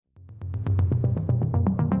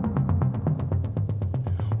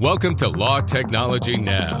Welcome to Law Technology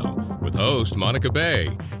Now with host Monica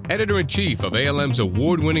Bay, editor-in-chief of ALM's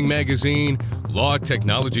award-winning magazine, Law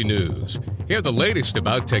Technology News. Hear the latest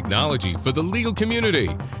about technology for the legal community.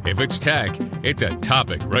 If it's tech, it's a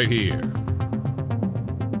topic right here.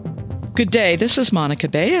 Good day. This is Monica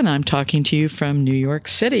Bay, and I'm talking to you from New York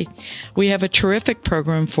City. We have a terrific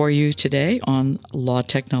program for you today on Law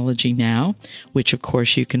Technology Now, which, of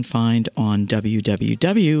course, you can find on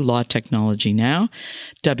www.lawtechnologynow,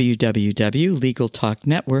 www. Legal Talk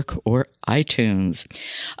Network, or iTunes.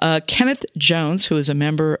 Kenneth Jones, who is a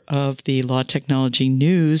member of the Law Technology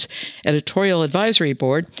News Editorial Advisory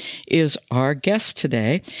Board, is our guest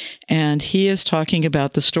today, and he is talking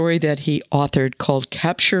about the story that he authored called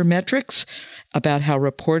Capture Metrics, about how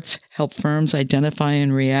reports help firms identify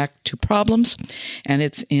and react to problems, and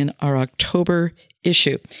it's in our October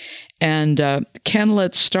issue. And Ken,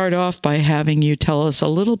 let's start off by having you tell us a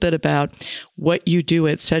little bit about what you do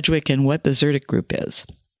at Sedgwick and what the Zertic Group is.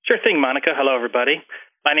 Sure thing, Monica. Hello, everybody.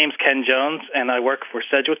 My name's Ken Jones, and I work for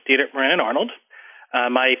Sedgwick, Dietrich, Moran & Arnold.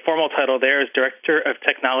 My formal title there is Director of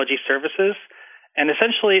Technology Services, and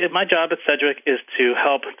essentially my job at Sedgwick is to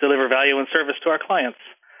help deliver value and service to our clients.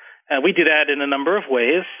 We do that in a number of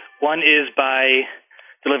ways. One is by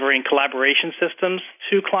delivering collaboration systems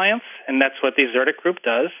to clients, and that's what the Zertic Group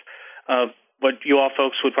does, what you all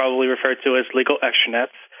folks would probably refer to as legal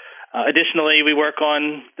extranets. Additionally, we work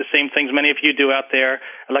on the same things many of you do out there,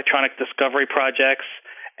 electronic discovery projects,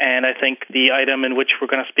 and I think the item in which we're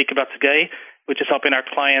going to speak about today, which is helping our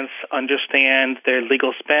clients understand their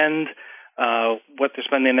legal spend, what they're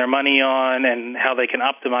spending their money on, and how they can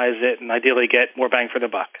optimize it and ideally get more bang for their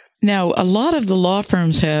buck. Now, a lot of the law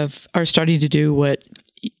firms are starting to do what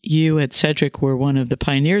you at Sedgwick were one of the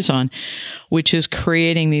pioneers on, which is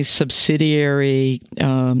creating these subsidiary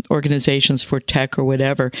organizations for tech or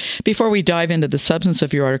whatever. Before we dive into the substance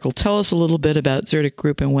of your article, tell us a little bit about Zertic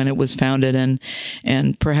Group and when it was founded, and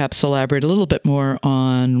perhaps elaborate a little bit more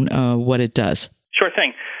on what it does. Sure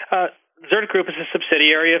thing. Zertic Group is a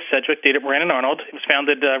subsidiary of Sedgwick, Dietrich, Moran & Arnold. It was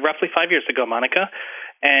founded roughly 5 years ago, Monica.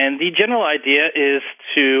 And the general idea is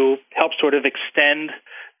to help sort of extend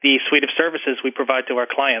the suite of services we provide to our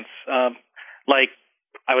clients. Like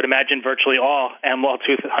I would imagine virtually all Am Law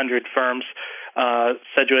 200 firms,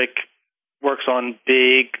 Sedgwick works on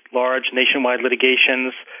big, large, nationwide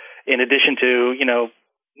litigations. In addition to,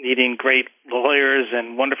 needing great lawyers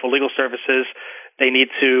and wonderful legal services, they need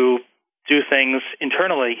to do things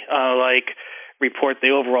internally, like report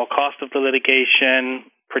the overall cost of the litigation,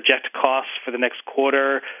 project costs for the next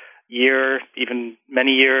quarter, year, even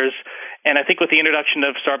many years. And I think with the introduction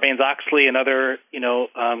of Sarbanes-Oxley and other,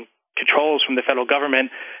 controls from the federal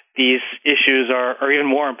government, these issues are even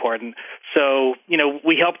more important. So,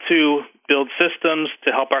 we help to build systems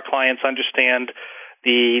to help our clients understand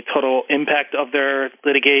the total impact of their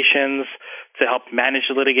litigations, to help manage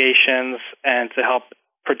the litigations, and to help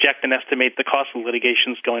project and estimate the cost of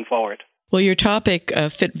litigations going forward. Well, your topic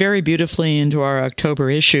fit very beautifully into our October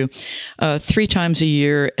issue. 3 times a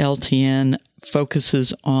year, LTN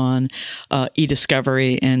focuses on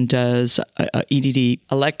e-discovery and does EDD,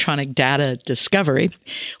 electronic data discovery.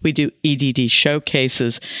 We do EDD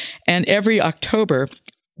showcases. And every October,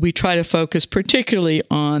 we try to focus particularly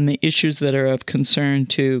on the issues that are of concern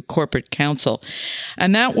to corporate counsel.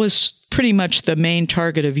 And that was pretty much the main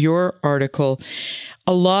target of your article.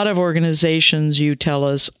 A lot of organizations, you tell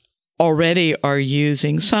us, already are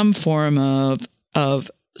using some form of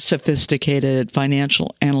sophisticated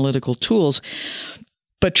financial analytical tools,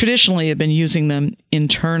 but traditionally have been using them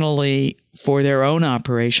internally for their own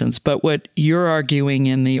operations. But what you're arguing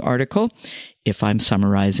in the article, if I'm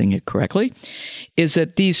summarizing it correctly, is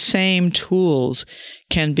that these same tools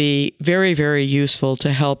can be very, very useful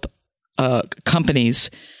to help companies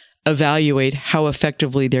evaluate how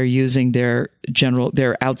effectively they're using their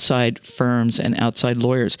outside firms and outside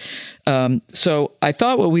lawyers. So I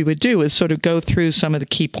thought what we would do is sort of go through some of the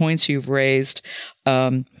key points you've raised.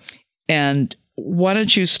 And why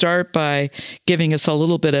don't you start by giving us a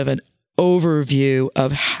little bit of an overview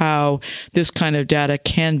of how this kind of data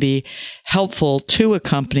can be helpful to a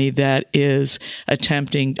company that is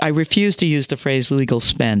attempting, I refuse to use the phrase legal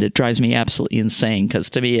spend. It drives me absolutely insane because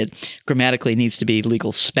to me it grammatically needs to be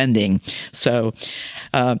legal spending. So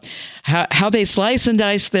how they slice and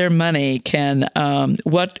dice their money can,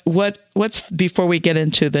 what's, before we get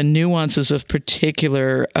into the nuances of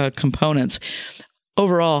particular components,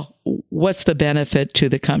 overall, what's the benefit to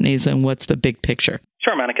the companies and what's the big picture?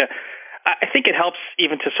 Sure, Monica. I think it helps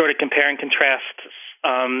even to sort of compare and contrast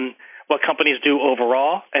what companies do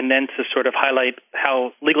overall, and then to sort of highlight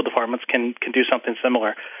how legal departments can do something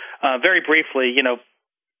similar. Very briefly,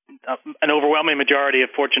 an overwhelming majority of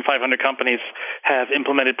Fortune 500 companies have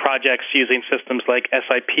implemented projects using systems like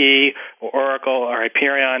SIP or Oracle or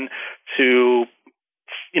Hyperion to,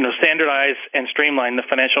 standardize and streamline the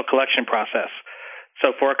financial collection process.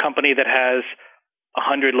 So for a company that has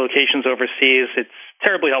 100 locations overseas, it's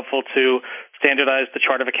terribly helpful to standardize the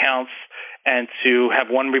chart of accounts and to have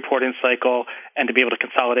one reporting cycle and to be able to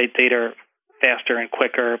consolidate data faster and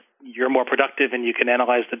quicker. You're more productive and you can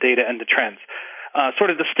analyze the data and the trends.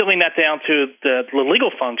 Sort of distilling that down to the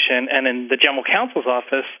legal function and in the general counsel's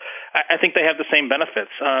office, I think they have the same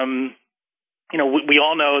benefits. We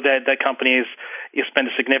all know that companies spend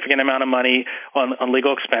a significant amount of money on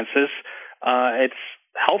legal expenses. It's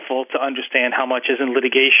helpful to understand how much is in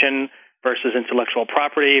litigation versus intellectual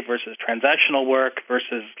property versus transactional work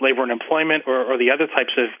versus labor and employment or the other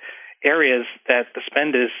types of areas that the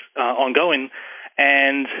spend is ongoing.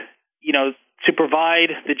 And, to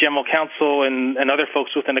provide the general counsel and other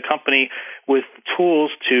folks within the company with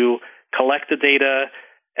tools to collect the data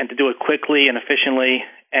and to do it quickly and efficiently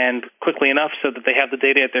and quickly enough so that they have the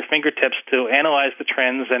data at their fingertips to analyze the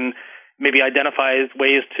trends and maybe identify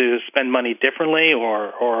ways to spend money differently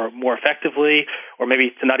or more effectively, or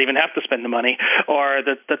maybe to not even have to spend the money, or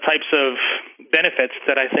the types of benefits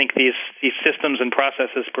that I think these systems and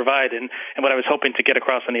processes provide, and what I was hoping to get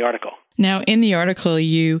across in the article. Now, in the article,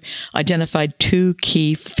 you identified two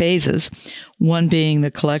key phases, one being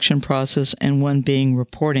the collection process and one being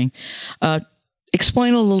reporting.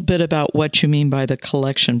 Explain a little bit about what you mean by the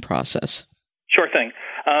collection process. Sure thing.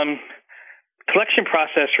 Collection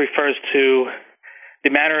process refers to the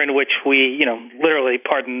manner in which we, literally,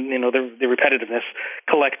 pardon, the repetitiveness,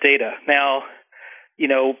 collect data. Now,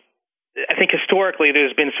 I think historically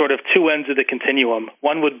there's been sort of two ends of the continuum.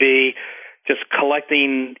 One would be just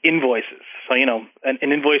collecting invoices. So, an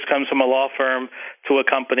invoice comes from a law firm to a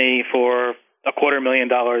company for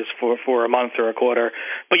 $250,000 for a month or a quarter,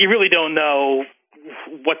 but you really don't know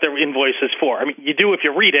what their invoice is for. I mean, you do if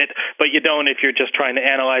you read it, but you don't if you're just trying to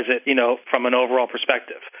analyze it, from an overall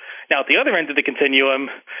perspective. Now, at the other end of the continuum,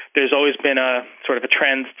 there's always been a sort of a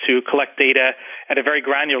trend to collect data at a very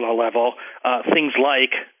granular level, things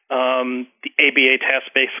like the ABA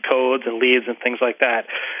task-based codes and leads and things like that.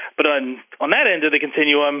 But on that end of the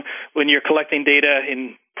continuum, when you're collecting data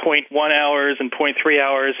in 0.1 hours and 0.3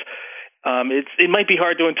 hours, it might be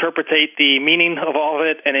hard to interpret the meaning of all of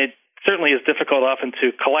it, and it certainly is difficult often to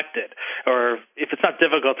collect it. Or if it's not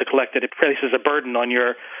difficult to collect it, it places a burden on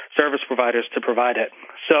your service providers to provide it.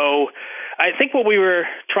 So I think what we were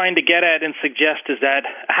trying to get at and suggest is that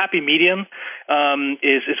a happy medium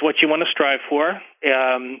is what you want to strive for.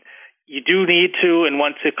 You do need to and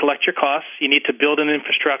want to collect your costs. You need to build an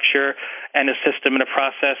infrastructure and a system and a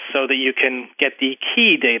process so that you can get the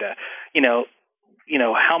key data.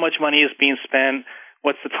 How much money is being spent,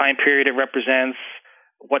 what's the time period it represents,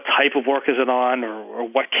 what type of work is it on, or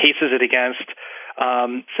what case is it against,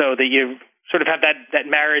 so that you sort of have that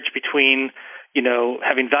marriage between,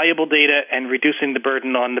 having valuable data and reducing the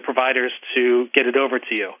burden on the providers to get it over to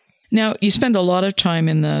you. Now, you spend a lot of time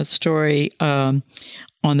in the story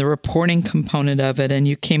on the reporting component of it, and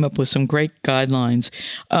you came up with some great guidelines.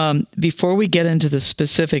 Before we get into the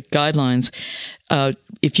specific guidelines,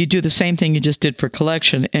 if you do the same thing you just did for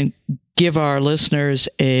collection and give our listeners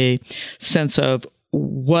a sense of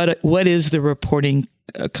what is the reporting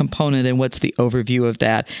component and what's the overview of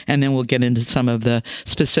that, and then we'll get into some of the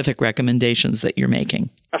specific recommendations that you're making.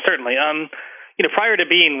 Certainly. Prior to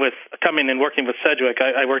coming and working with Sedgwick,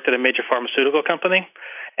 I worked at a major pharmaceutical company,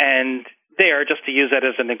 and there, just to use that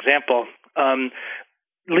as an example,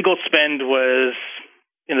 legal spend was,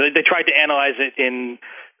 they tried to analyze it in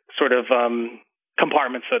sort of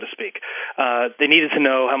compartments, so to speak. They needed to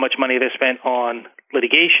know how much money they spent on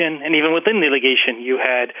litigation, and even within litigation, you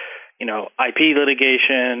had, IP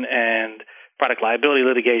litigation and product liability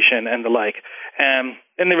litigation and the like. And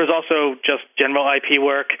there was also just general IP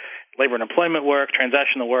work, labor and employment work,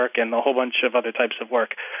 transactional work, and a whole bunch of other types of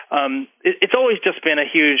work. It's always just been a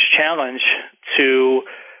huge challenge to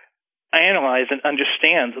analyze and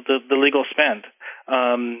understand the legal spend.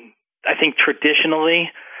 I think traditionally,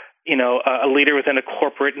 a leader within a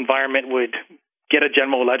corporate environment would get a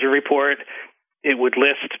general ledger report. It would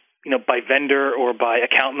list, by vendor or by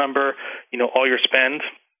account number, all your spend.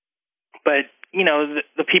 But,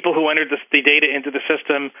 the people who entered the data into the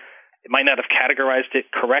system, it might not have categorized it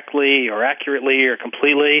correctly or accurately or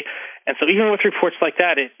completely. And so even with reports like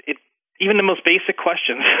that, it even the most basic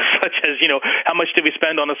questions, such as, how much did we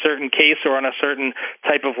spend on a certain case or on a certain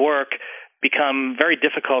type of work, become very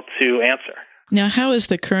difficult to answer. Now, how has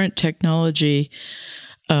the current technology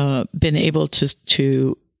been able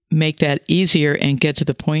to make that easier and get to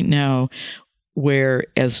the point now where,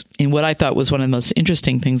 as in what I thought was one of the most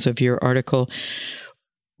interesting things of your article,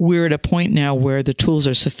 we're at a point now where the tools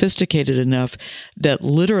are sophisticated enough that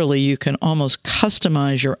literally you can almost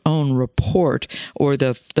customize your own report, or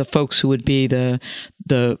the folks who would be the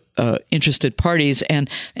interested parties, and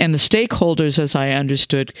the stakeholders, as I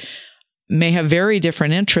understood, may have very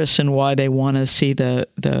different interests in why they want to see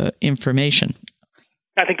the information.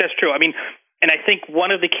 I think that's true. I mean, and I think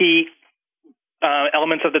one of the key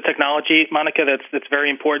elements of the technology, Monica, that's very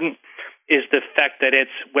important is the fact that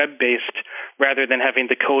it's web-based rather than having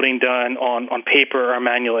the coding done on paper or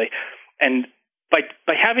manually. And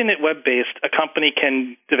by having it web-based, a company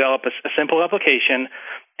can develop a simple application,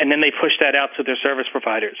 and then they push that out to their service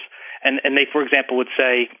providers. And they, for example, would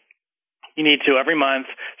say, you need to every month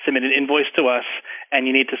submit an invoice to us, and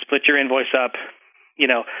you need to split your invoice up,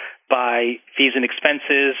 by fees and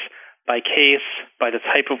expenses, by case, by the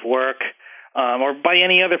type of work, or by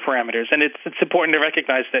any other parameters. And it's important to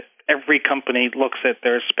recognize that every company looks at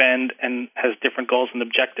their spend and has different goals and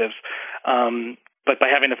objectives. But by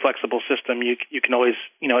having a flexible system, you can always,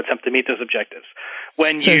 attempt to meet those objectives.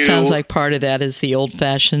 It sounds like part of that is the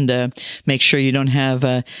old-fashioned make sure you don't have,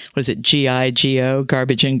 GIGO,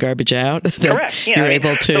 garbage in, garbage out? Correct. Yeah, you're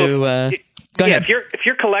able to go ahead. If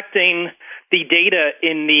you're collecting the data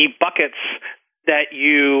in the buckets that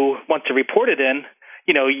you want to report it in,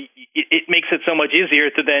 it makes it so much easier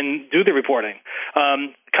to then do the reporting.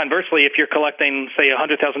 Conversely, if you're collecting, say, a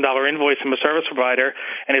 $100,000 invoice from a service provider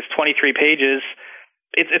and it's 23 pages,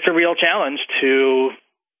 it's a real challenge to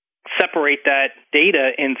separate that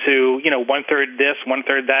data into, 1/3 this,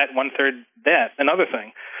 1/3 that, 1/3 that, another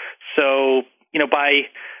thing. So,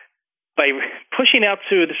 by pushing out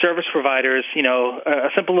to the service providers, a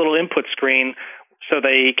simple little input screen so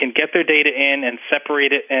they can get their data in and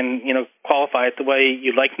separate it and, qualify it the way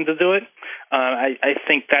you'd like them to do it, I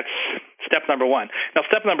think that's step number one. Now,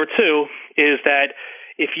 step number two is that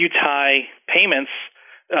if you tie payments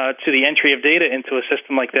to the entry of data into a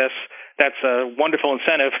system like this, that's a wonderful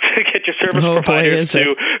incentive to get your service providers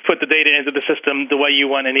to put the data into the system the way you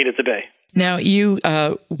want and need it to be. Now, you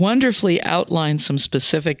wonderfully outlined some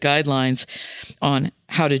specific guidelines on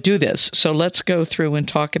how to do this. So let's go through and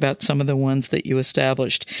talk about some of the ones that you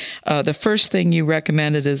established. The first thing you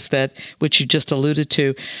recommended is that, which you just alluded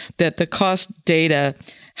to, that the cost data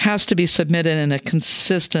has to be submitted in a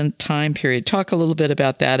consistent time period. Talk a little bit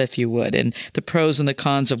about that, if you would, and the pros and the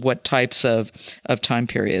cons of what types of time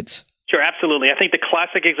periods. Sure, absolutely. I think the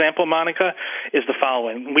classic example, Monica, is the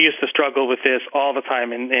following. We used to struggle with this all the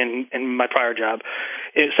time in my prior job.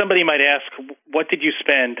 Somebody might ask, what did you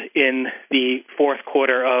spend in the fourth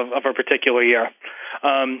quarter of a particular year?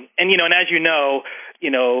 And as you know,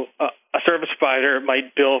 a service provider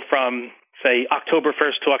might bill from, say, October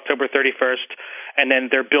 1st to October 31st, and then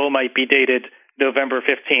their bill might be dated November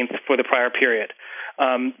 15th for the prior period.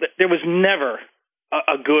 There was never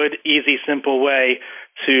a good, easy, simple way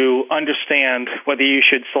to understand whether you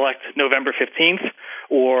should select November 15th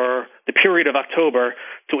or the period of October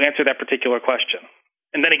to answer that particular question.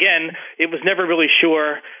 And then again, it was never really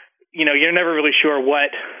sure, you're never really sure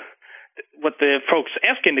what the folks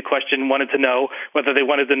asking the question wanted to know, whether they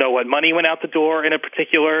wanted to know what money went out the door in a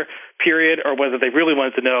particular period or whether they really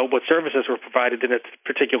wanted to know what services were provided in a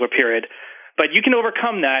particular period. But you can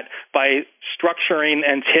overcome that by structuring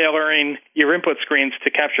and tailoring your input screens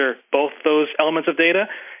to capture both those elements of data.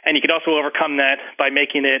 And you can also overcome that by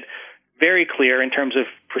making it very clear in terms of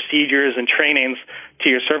procedures and trainings to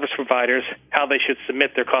your service providers how they should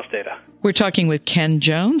submit their cost data. We're talking with Ken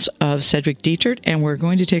Jones of Cedric Dietert, and we're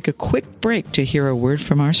going to take a quick break to hear a word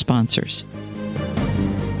from our sponsors.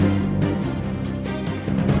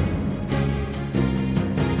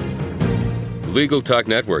 Legal Talk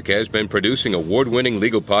Network has been producing award-winning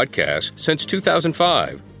legal podcasts since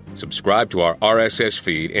 2005. Subscribe to our RSS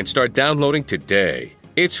feed and start downloading today.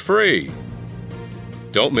 It's free.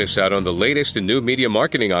 Don't miss out on the latest and new media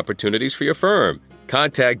marketing opportunities for your firm.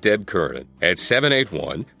 Contact Deb Curran at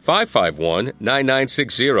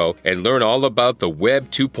 781-551-9960 and learn all about the Web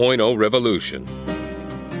 2.0 revolution.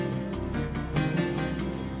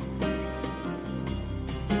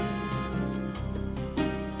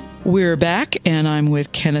 We're back, and I'm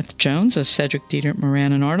with Kenneth Jones of Cedric Dietert,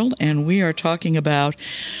 Moran & Arnold, and we are talking about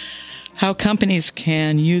how companies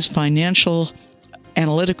can use financial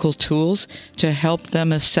analytical tools to help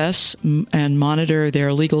them assess and monitor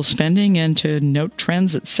their legal spending and to note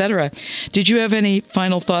trends, etc. Did you have any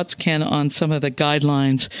final thoughts, Ken, on some of the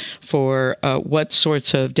guidelines for what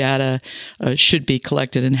sorts of data should be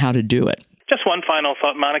collected and how to do it? Just one final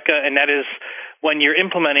thought, Monica, and that is when you're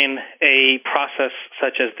implementing a process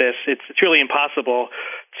such as this, it's really impossible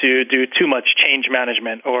to do too much change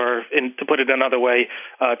management or, to put it another way,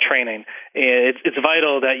 training. It's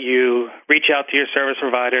vital that you reach out to your service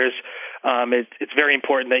providers. It's very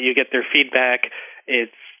important that you get their feedback.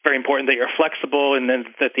 It's very important that you're flexible and then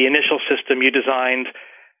that the initial system you designed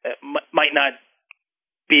might not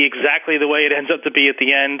be exactly the way it ends up to be at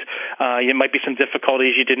the end. There might be some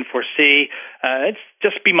difficulties you didn't foresee. It's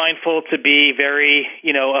just be mindful to be very,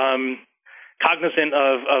 cognizant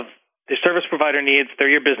of the service provider needs. They're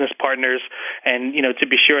your business partners, and to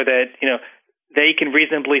be sure that they can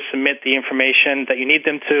reasonably submit the information that you need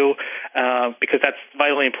them to, because that's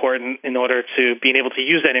vitally important in order to being able to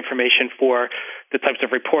use that information for the types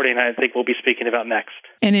of reporting I think we'll be speaking about next.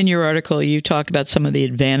 And in your article, you talk about some of the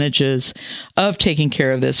advantages of taking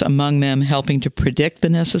care of this, among them helping to predict the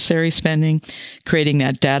necessary spending, creating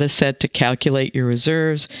that data set to calculate your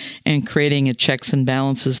reserves, and creating a checks and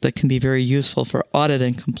balances that can be very useful for audit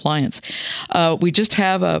and compliance. We just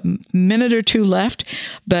have a minute or two left,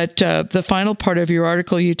 but the final part of your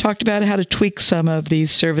article, you talked about how to tweak some of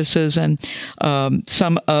these services and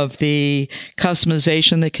some of the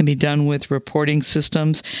customization that can be done with reporting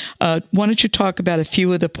systems. Why don't you talk about a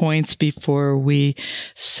few of the points before we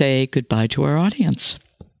say goodbye to our audience?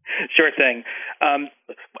 Sure thing.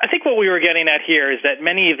 I think what we were getting at here is that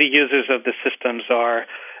many of the users of the systems are,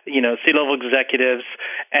 C-level executives,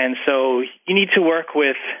 and so you need to work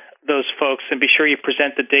with those folks and be sure you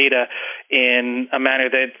present the data in a manner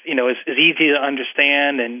that is easy to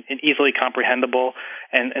understand and easily comprehensible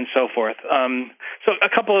and so forth. So a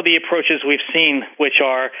couple of the approaches we've seen, which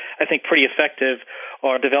are I think pretty effective,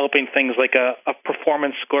 are developing things like a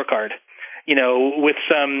performance scorecard, with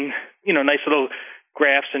some nice little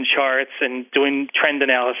graphs and charts and doing trend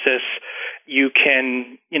analysis. You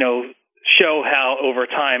can show how over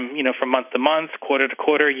time, from month to month, quarter to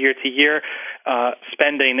quarter, year to year,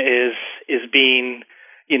 spending is being,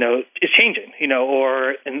 is changing,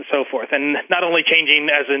 or and so forth. And not only changing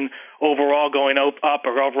as in overall going up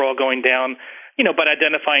or overall going down, but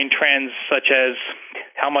identifying trends such as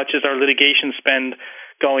how much is our litigation spend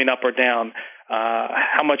going up or down,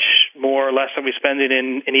 how much more or less are we spending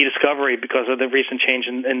in e-discovery because of the recent change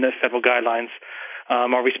in the federal guidelines.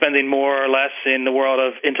 Are we spending more or less in the world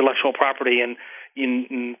of intellectual property and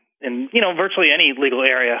in virtually any legal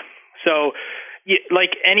area? So,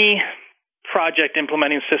 like any project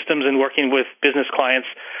implementing systems and working with business clients,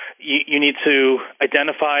 you need to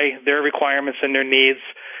identify their requirements and their needs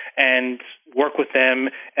and work with them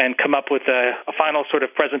and come up with a final sort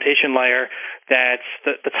of presentation layer that's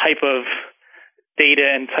the type of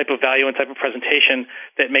data and type of value and type of presentation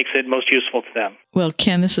that makes it most useful to them. Well,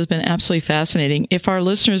 Ken, this has been absolutely fascinating. If our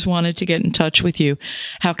listeners wanted to get in touch with you,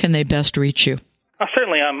 how can they best reach you?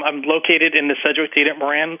 Certainly. I'm located in the Sedgwick, Dedrick,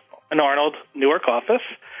 Moran & Arnold, Newark office.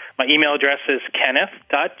 My email address is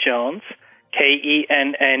kenneth.jones,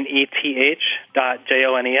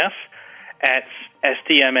 KENNETH.JONES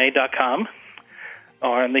 @SDMA.com.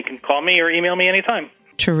 Or they can call me or email me anytime.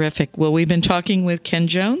 Terrific. Well, we've been talking with Ken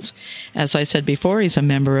Jones. As I said before, he's a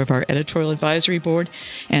member of our editorial advisory board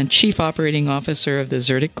and chief operating officer of the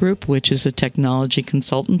Zertic Group, which is a technology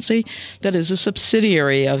consultancy that is a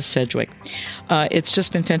subsidiary of Sedgwick. It's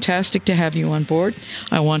just been fantastic to have you on board.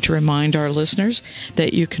 I want to remind our listeners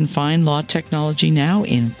that you can find Law Technology Now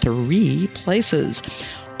in 3 places.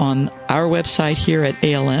 On our website here at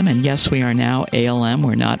ALM, and yes, we are now ALM,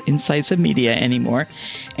 we're not Incisive Media anymore,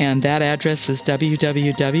 and that address is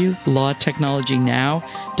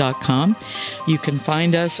www.lawtechnologynow.com. You can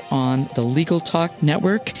find us on the Legal Talk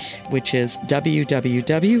Network, which is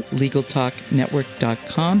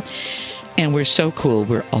www.legaltalknetwork.com. And we're so cool,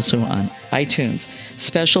 we're also on iTunes.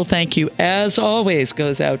 Special thank you, as always,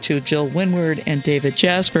 goes out to Jill Winward and David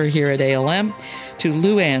Jasper here at ALM, to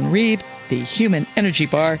Lou Ann Reed, the Human Energy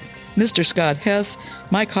Bar, Mr. Scott Hess,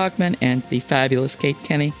 Mike Hockman, and the fabulous Kate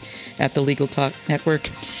Kenny at the Legal Talk Network.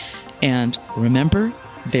 And remember,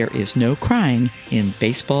 there is no crying in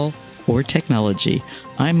baseball or technology.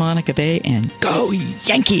 I'm Monica Bay, and go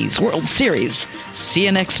Yankees World Series. See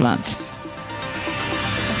you next month.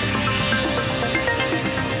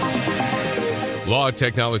 Law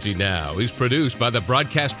Technology Now is produced by the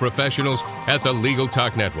broadcast professionals at the Legal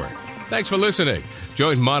Talk Network. Thanks for listening.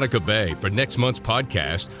 Join Monica Bay for next month's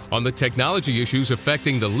podcast on the technology issues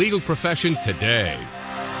affecting the legal profession today.